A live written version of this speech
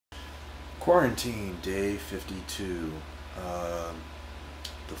Quarantine day 52.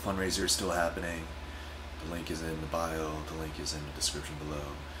 The fundraiser is still happening. The link is in the bio. The link is in the description below.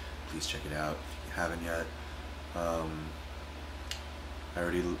 Please check it out if you haven't yet. I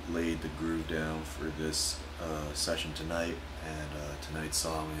already laid the groove down for this session tonight, and tonight's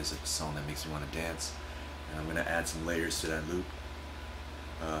song is a song that makes me want to dance. And I'm going to add some layers to that loop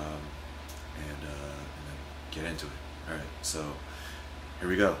and then get into it. Alright, so here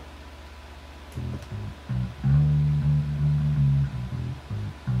we go.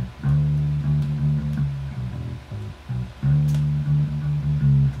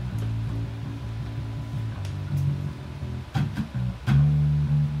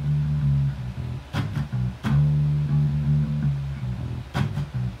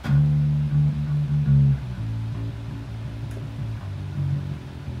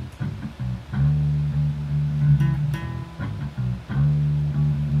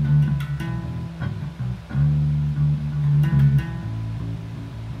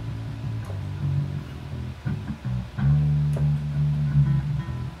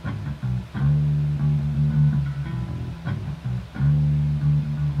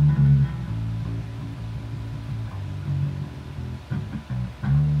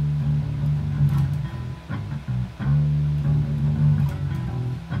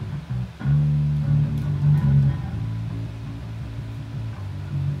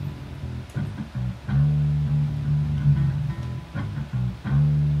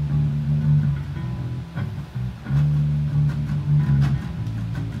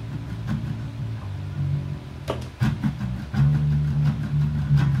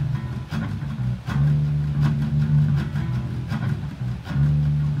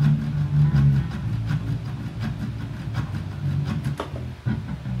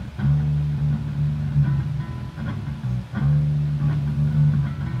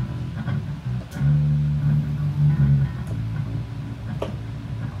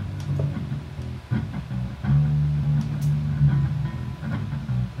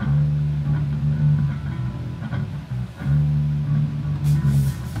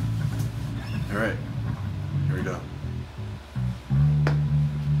 Alright, here we go.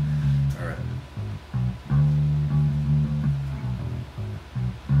 Alright.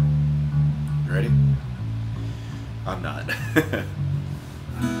 You ready? I'm not.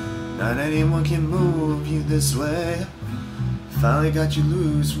 Not anyone can move you this way. Finally got you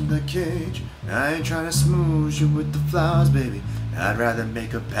loose from the cage. I ain't trying to smooth you with the flowers, baby. I'd rather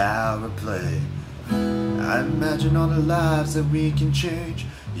make a power play. I imagine all the lives that we can change.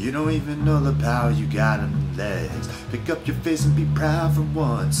 You don't even know the power you got in the legs. Pick up your face and be proud for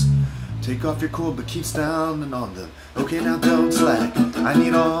once. Take off your cool but keep styling on them. Okay, now don't slack. I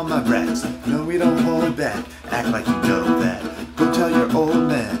need all my racks. No, we don't hold back. Act like you know that. Go tell your old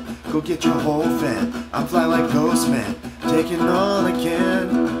man. Go get your whole fan. I'm fly like Ghost Man, taking all I can.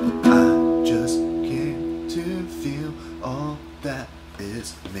 I just came to feel all that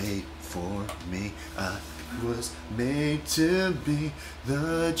is made for me. I was made to be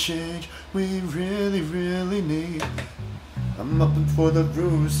the change we really, really need. I'm up for the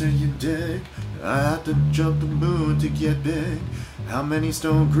rooster, you dig? I have to jump the moon to get big. How many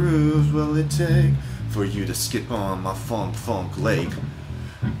stone grooves will it take for you to skip on my funk lake?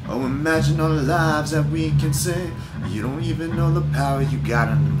 Oh, imagine all the lives that we can sing. You don't even know the power you got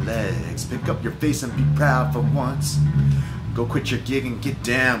on them legs. Pick up your face and be proud for once. Go quit your gig and get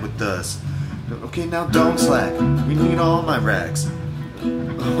down with us. Okay, now don't slack. We need all my racks.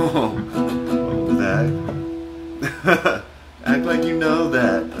 Oh, that. Act like you know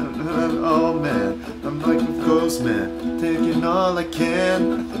that. Oh man, I'm like a ghost man, taking all I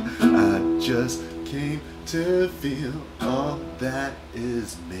can. I just came to feel all that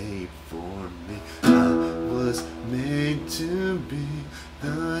is made for me. I was made to be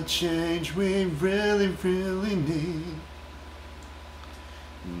the change we really, really need.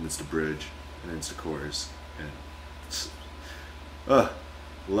 And it's the bridge, and it's the chorus, and a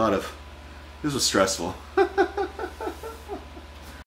lot of, this was stressful.